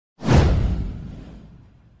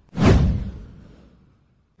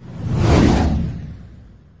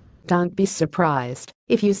Don't be surprised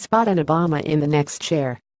if you spot an Obama in the next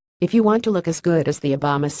chair. If you want to look as good as the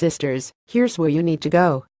Obama sisters, here's where you need to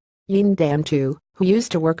go. Yin Dam-tu, who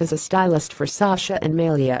used to work as a stylist for Sasha and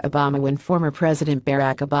Malia Obama when former President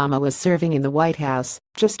Barack Obama was serving in the White House,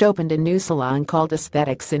 just opened a new salon called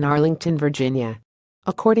Aesthetics in Arlington, Virginia.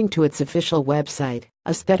 According to its official website,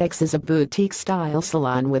 Aesthetics is a boutique-style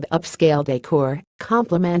salon with upscale decor,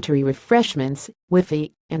 complimentary refreshments,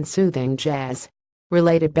 Wi-Fi, and soothing jazz.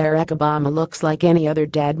 Related, Barack Obama looks like any other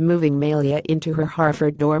dad. Moving Malia into her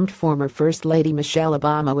Harvard-dormed former First Lady Michelle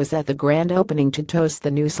Obama was at the grand opening to toast the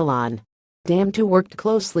new salon. Dam-tu worked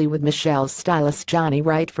closely with Michelle's stylist Johnny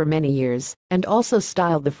Wright for many years and also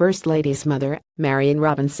styled the First Lady's mother, Marion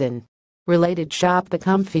Robinson. Related, shop the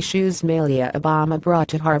comfy shoes Malia Obama brought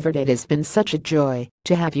to Harvard. It has been such a joy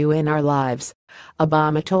to have you in our lives,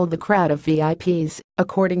 Obama told the crowd of VIPs,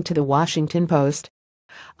 according to the Washington Post.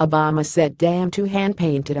 Obama said Dam-tu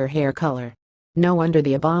hand-painted her hair color. No wonder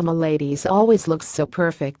the Obama ladies always look so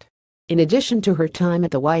perfect. In addition to her time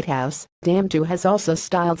at the White House, Dam-tu has also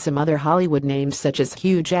styled some other Hollywood names such as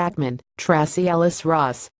Hugh Jackman, Tracee Ellis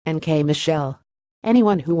Ross, and K. Michelle.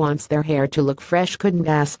 Anyone who wants their hair to look fresh couldn't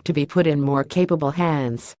ask to be put in more capable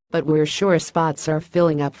hands, but we're sure spots are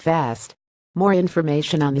filling up fast. More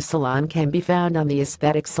information on the salon can be found on the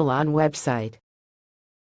Aesthetic Salon website.